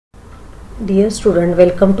Dear student,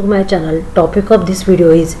 welcome to my channel. Topic of this video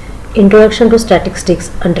is Introduction to Statistics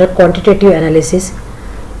under Quantitative Analysis.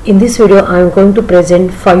 In this video, I am going to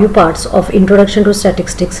present 5 parts of Introduction to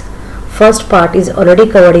Statistics. First part is already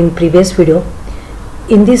covered in previous video.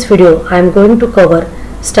 In this video, I am going to cover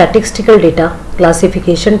statistical data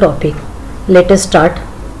classification topic. Let us start.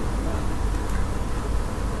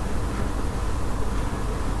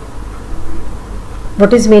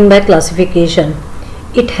 What is meant by classification?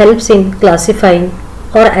 It helps in classifying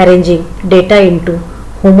or arranging data into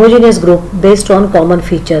homogeneous group based on common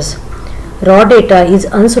features. Raw data is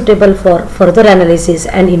unsuitable for further analysis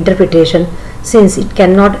and interpretation since it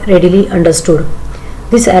cannot readily understood.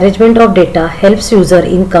 This arrangement of data helps user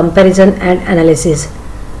in comparison and analysis.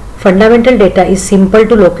 Fundamental data is simple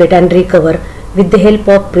to locate and recover with the help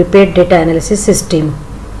of prepared data analysis system.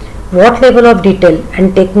 What level of detail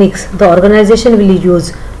and techniques the organization will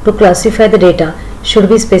use to classify the data should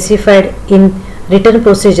be specified in written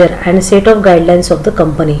procedure and set of guidelines of the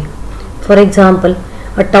company. For example,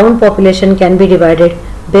 a town population can be divided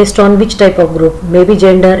based on which type of group, maybe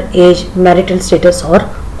gender, age, marital status or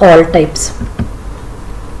all types.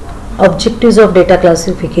 Objectives of data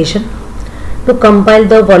classification: to compile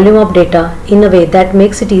the volume of data in a way that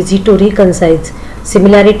makes it easy to reconcile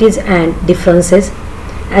similarities and differences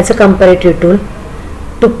as a comparative tool,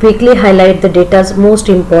 to quickly highlight the data's most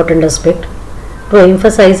important aspect, to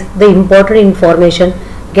emphasize the important information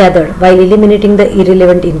gathered while eliminating the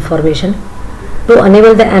irrelevant information, to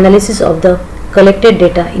enable the analysis of the collected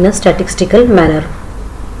data in a statistical manner.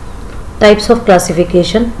 Types of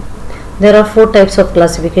classification. There are 4 types of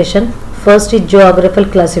classification. First is geographical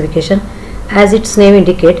classification. As its name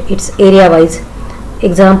indicates, it's area wise.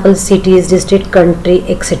 Example, cities, district, country,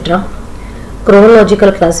 etc.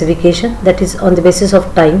 Chronological classification, that is on the basis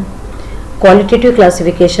of time. Qualitative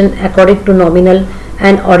classification according to nominal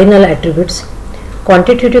and ordinal attributes.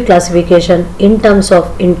 Quantitative classification in terms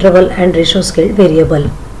of interval and ratio scale variable.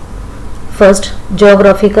 First,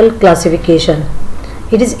 geographical classification.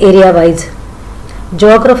 It is area wise.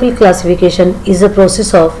 Geographical classification is a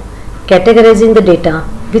process of categorizing the data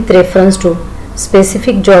with reference to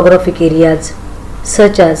specific geographic areas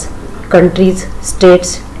such as countries,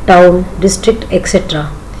 states, town, district,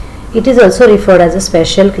 etc. It is also referred as a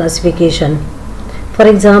spatial classification. For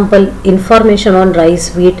example, information on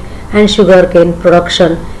rice, wheat and sugarcane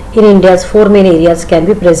production in India's 4 main areas can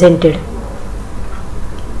be presented.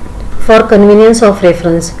 For convenience of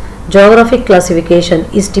reference, geographic classification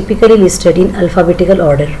is typically listed in alphabetical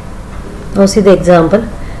order. Now see the example.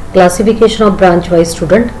 Classification of branch-wise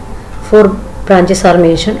student. 4 branches are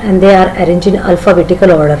mentioned and they are arranged in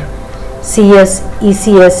alphabetical order. CS,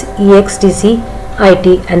 ECS, EXTC,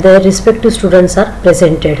 IT and their respective students are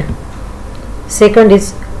presented. Second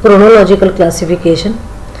is chronological classification.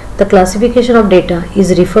 The classification of data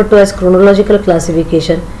is referred to as chronological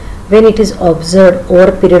classification when it is observed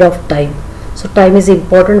over a period of time. So time is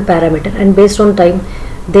important parameter and based on time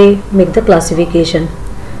they make the classification.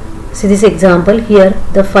 See this example here,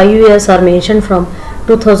 the 5 years are mentioned from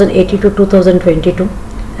 2018 to 2022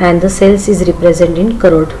 and the sales is represented in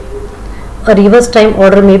crore. A reverse time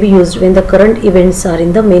order may be used when the current events are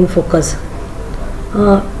in the main focus.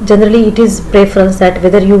 Generally it is preference that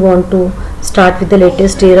whether you want to start with the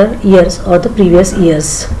latest years or the previous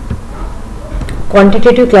years.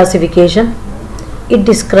 Quantitative classification. It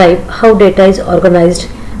describes how data is organized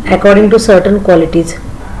according to certain qualities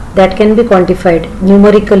that can be quantified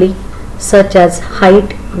numerically such as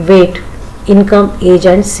height, weight, income, age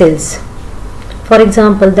and sales. For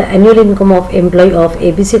example, the annual income of employee of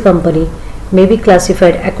ABC company may be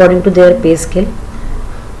classified according to their pay scale.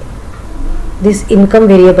 This income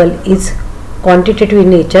variable is quantitative in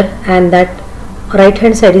nature and that right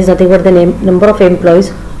hand side is nothing but the number of employees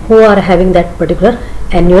who are having that particular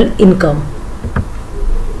annual income.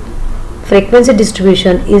 Frequency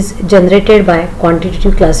distribution is generated by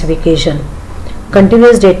quantitative classification.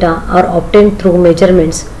 Continuous data are obtained through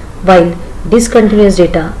measurements while discontinuous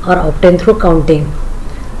data are obtained through counting.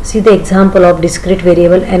 See the example of discrete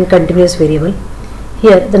variable and continuous variable.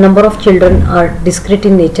 Here the number of children are discrete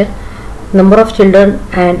in nature. Number of children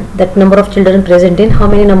and that number of children present in how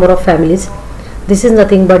many number of families. This is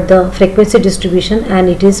nothing but the frequency distribution and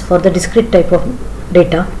it is for the discrete type of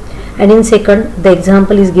data. And in second the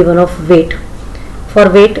example is given of weight. For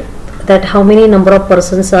weight, that how many number of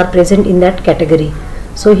persons are present in that category.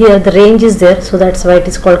 So here the range is there, so that's why it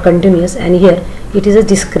is called continuous, and here it is a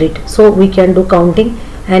discrete, so we can do counting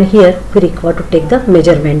and here we require to take the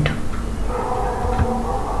measurement.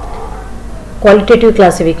 Qualitative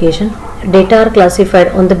classification. Data are classified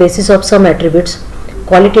on the basis of some attributes.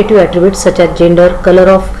 Qualitative attributes such as gender, color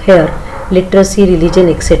of hair, literacy, religion,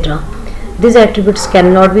 etc. These attributes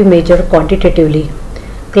cannot be measured quantitatively.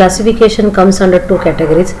 Classification comes under two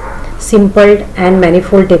categories: simple and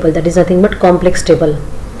manifold table, that is nothing but complex table.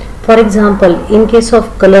 For example, in case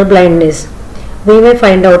of color blindness, we may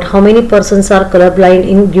find out how many persons are colorblind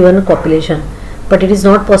in given population, but it is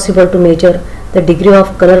not possible to measure the degree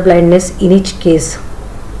of color blindness in each case.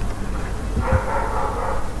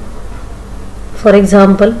 For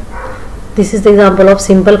example, this is the example of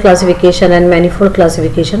simple classification and manifold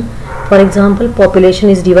classification. For example, population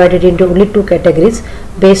is divided into only two categories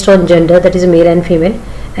based on gender, that is male and female,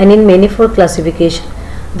 and in manifold classification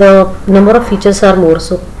the number of features are more.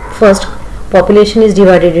 So first, population is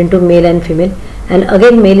divided into male and female, and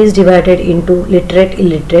again male is divided into literate,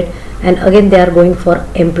 illiterate, and again they are going for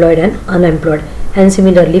employed and unemployed, and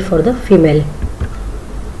similarly for the female.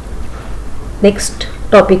 Next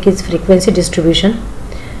topic is frequency distribution.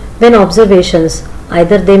 When observations,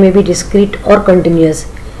 either they may be discrete or continuous,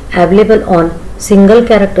 available on single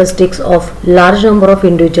characteristics of large number of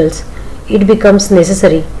individuals, it becomes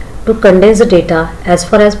necessary to condense the data as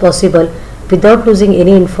far as possible without losing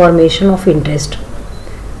any information of interest.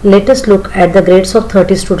 Let us look at the grades of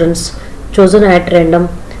 30 students chosen at random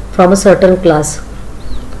from a certain class.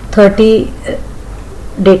 30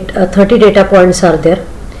 data points are there.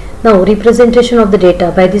 Now, representation of the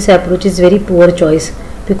data by this approach is very poor choice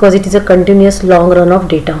because it is a continuous long run of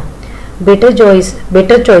data. Better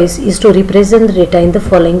choice is to represent the data in the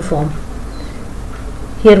following form.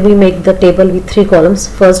 Here we make the table with three columns.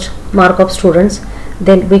 First, mark of students,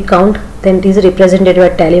 then we count, then it is represented by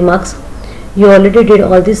tally marks. You already did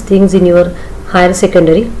all these things in your higher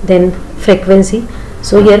secondary. Then frequency,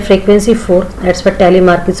 so here frequency 4, that's why tally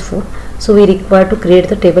mark is 4. So we require to create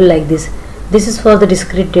the table like this. This is for the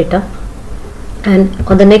discrete data, and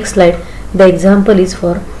on the next slide the example is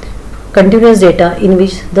for continuous data in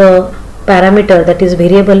which the parameter, that is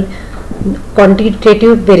variable,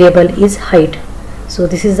 quantitative variable is height. So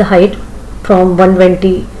this is the height from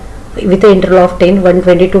 120 with the interval of 10,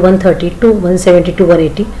 120 to 130 to 170 to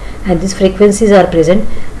 180, and these frequencies are present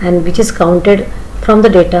and which is counted from the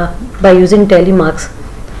data by using tally marks.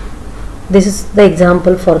 This is the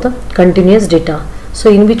example for the continuous data, so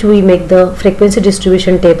in which we make the frequency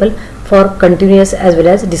distribution table for continuous as well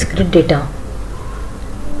as discrete data.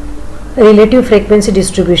 Relative frequency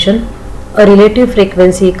distribution. A relative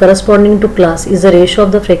frequency corresponding to class is the ratio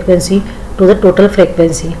of the frequency to the total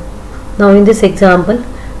frequency. Now in this example,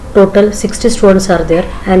 total 60 students are there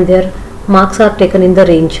and their marks are taken in the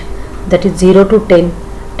range, that is 0 to 10,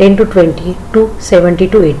 10 to 20 to 70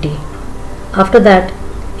 to 80. After that,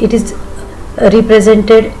 it is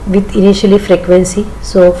represented with initially frequency.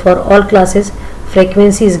 So for all classes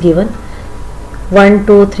frequency is given 1,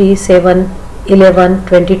 2, 3, 7, 11,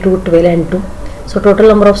 22, 12 and 2. So total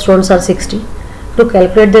number of students are 60. To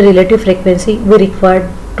calculate the relative frequency, we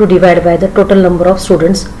require to divide by the total number of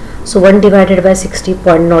students. So 1 divided by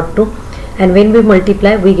 60.02, and when we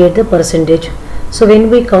multiply we get the percentage. So when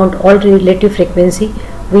we count all relative frequency,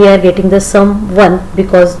 we are getting the sum 1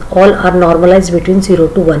 because all are normalized between 0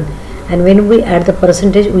 to 1, and when we add the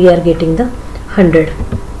percentage we are getting the 100.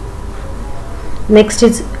 Next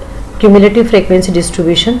is cumulative frequency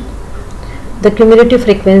distribution. The cumulative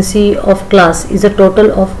frequency of class is the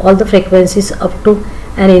total of all the frequencies up to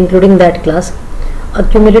and including that class. A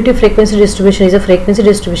cumulative frequency distribution is a frequency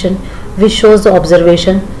distribution which shows the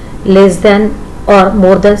observation less than or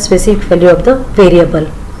more than specific value of the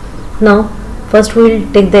variable. Now first we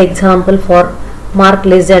will take the example for mark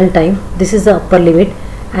less than time. This is the upper limit,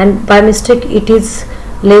 and by mistake it is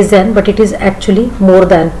less than but it is actually more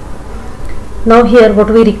than. Now here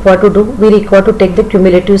what we require to do, we require to take the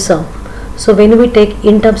cumulative sum. So when we take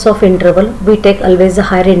in terms of interval, we take always the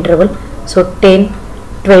higher interval. So 10,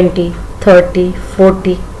 20, 30,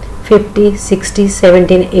 40, 50, 60,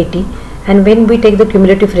 70, 80, and when we take the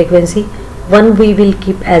cumulative frequency, 1 we will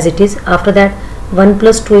keep as it is. After that 1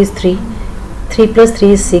 plus 2 is 3, 3 plus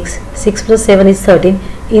 3 is 6, 6 plus 7 is 13.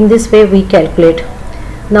 In this way we calculate.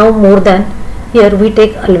 Now more than, here we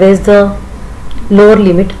take always the lower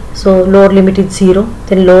limit. So lower limit is 0,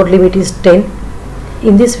 then lower limit is 10.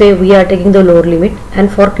 In this way we are taking the lower limit,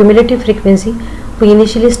 and for cumulative frequency we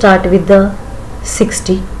initially start with the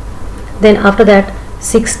 60, then after that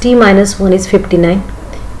 60 minus 1 is 59,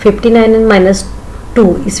 59 and minus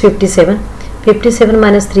 2 is 57, 57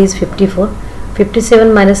 minus 3 is 54,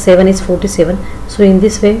 57 minus 7 is 47. So in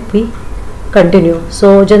this way we continue.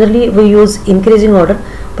 So generally we use increasing order,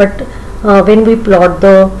 but when we plot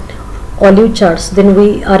the olive charts, then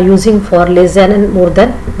we are using for less than and more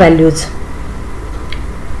than values.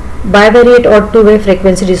 Bivariate or two-way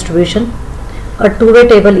frequency distribution. A two-way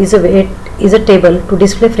table is a table to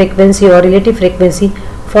display frequency or relative frequency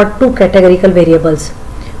for two categorical variables.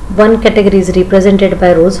 One category is represented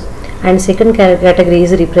by rows and second category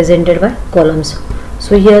is represented by columns.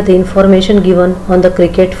 So here the information given on the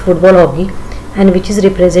cricket, football, hockey, and which is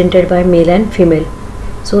represented by male and female.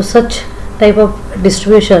 So such type of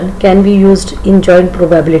distribution can be used in joint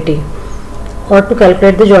probability or to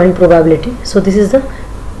calculate the joint probability. So this is the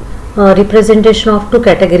representation of two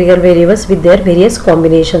categorical variables with their various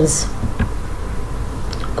combinations.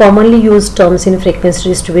 Commonly used terms in frequency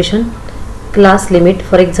distribution: class limit.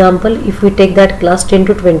 For example, if we take that class 10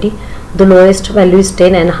 to 20, the lowest value is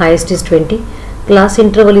 10 and highest is 20. Class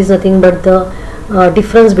interval is nothing but the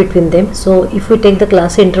difference between them. So if we take the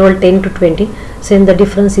class interval 10 to 20, then the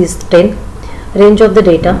difference is 10. Range of the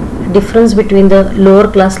data: difference between the lower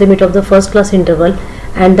class limit of the first class interval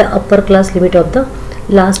and the upper class limit of the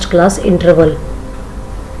last class interval.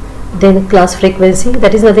 Then class frequency,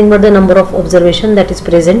 that is nothing but the number of observation that is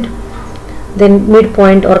present. Then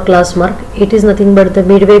midpoint or class mark, it is nothing but the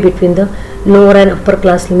midway between the lower and upper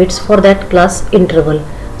class limits for that class interval.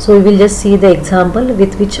 So we will just see the example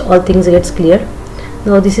with which all things gets clear.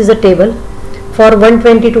 Now this is a table for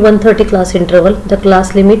 120 to 130 class interval. The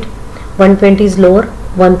class limit 120 is lower,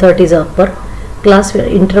 130 is upper. Class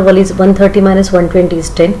interval is 130 minus 120 is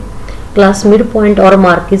 10. Class midpoint or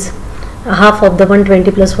mark is half of the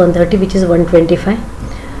 120 plus 130, which is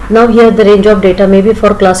 125. Now here the range of data may be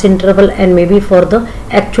for class interval and maybe for the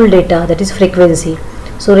actual data, that is frequency.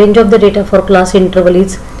 So range of the data for class interval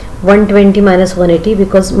is 120 minus 180,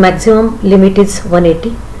 because maximum limit is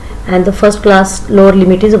 180 and the first class lower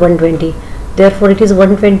limit is 120. Therefore it is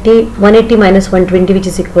 180 minus 120, which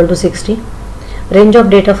is equal to 60. Range of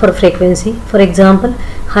data for frequency: for example,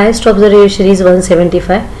 highest observation is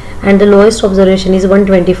 175 and the lowest observation is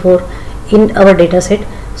 124 in our data set.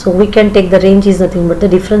 So we can take the range is nothing but the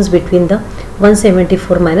difference between the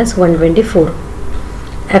 174 minus 124.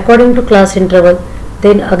 According to class interval,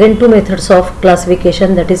 then again two methods of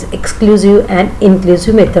classification, that is exclusive and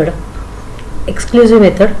inclusive method. Exclusive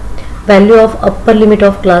method: value of upper limit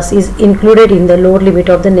of class is included in the lower limit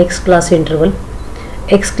of the next class interval.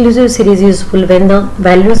 Exclusive series is useful when the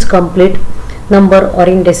value is complete number or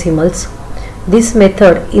in decimals. This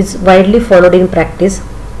method is widely followed in practice.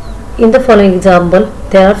 In the following example,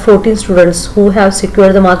 there are 14 students who have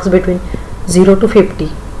secured the marks between 0 to 50.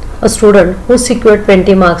 A student who secured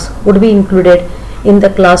 20 marks would be included in the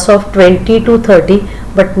class of 20 to 30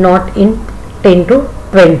 but not in 10 to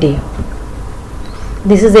 20.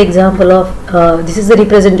 This is the example of this is the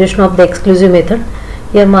representation of the exclusive method.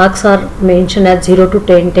 Here marks are mentioned as 0 to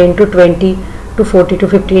 10, 10 to 20 to 40 to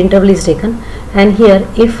 50 interval is taken, and here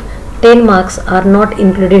if 10 marks are not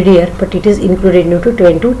included here but it is included into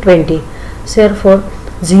 10 to 20. So therefore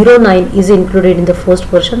 0, 9 is included in the first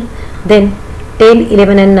portion, then 10,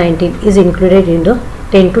 11 and 19 is included in the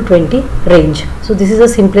 10 to 20 range. So this is the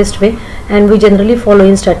simplest way, and we generally follow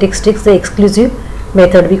in statistics the exclusive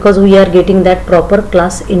method because we are getting that proper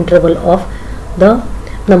class interval of the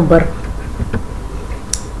number.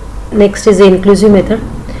 Next is the inclusive method.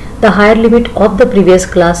 The higher limit of the previous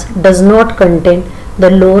class does not contain the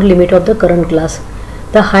lower limit of the current class.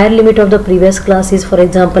 The higher limit of the previous class is, for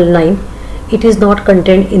example, 9. It is not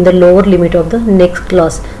contained in the lower limit of the next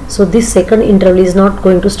class. So this second interval is not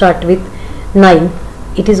going to start with 9.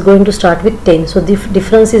 It is going to start with 10. So the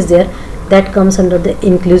difference is there, that comes under the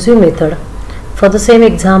inclusive method. For the same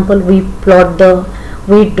example, we draw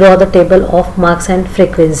the table of marks and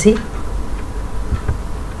frequency.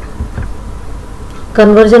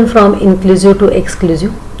 Conversion from inclusive to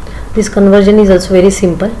exclusive. This conversion is also very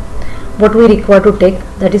simple. What we require to take,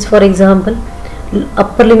 that is, for example,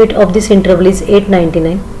 upper limit of this interval is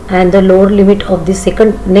 899 and the lower limit of this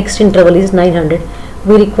next interval is 900.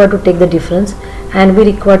 We require to take the difference and we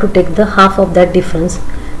require to take the half of that difference,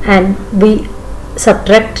 and we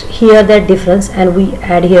subtract here that difference and we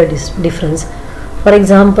add here this difference. For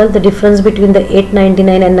example, the difference between the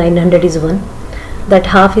 899 and 900 is 1. That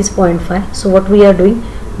half is 0.5. So what we are doing,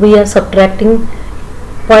 we are subtracting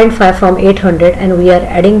 0.5 from 800 and we are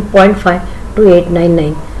adding 0.5 to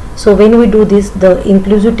 899. So when we do this, the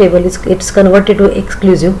inclusive table it's converted to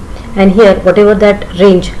exclusive, and here whatever that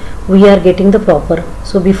range we are getting the proper.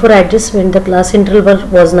 So before adjustment the class interval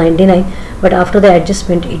was 99, but after the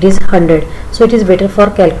adjustment it is 100. So it is better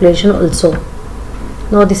for calculation also.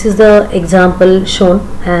 Now this is the example shown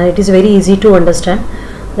and it is very easy to understand.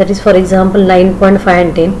 That is, for example, 9.5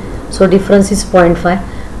 and 10. So difference is 0.5.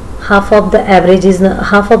 Half of the average is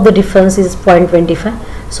half of the difference is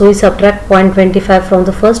 0.25. So we subtract 0.25 from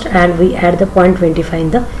the first and we add the 0.25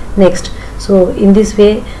 in the next. So in this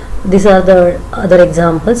way These are the other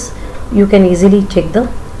examples. You can easily check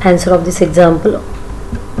the answer of this example.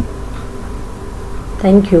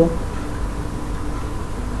 Thank you.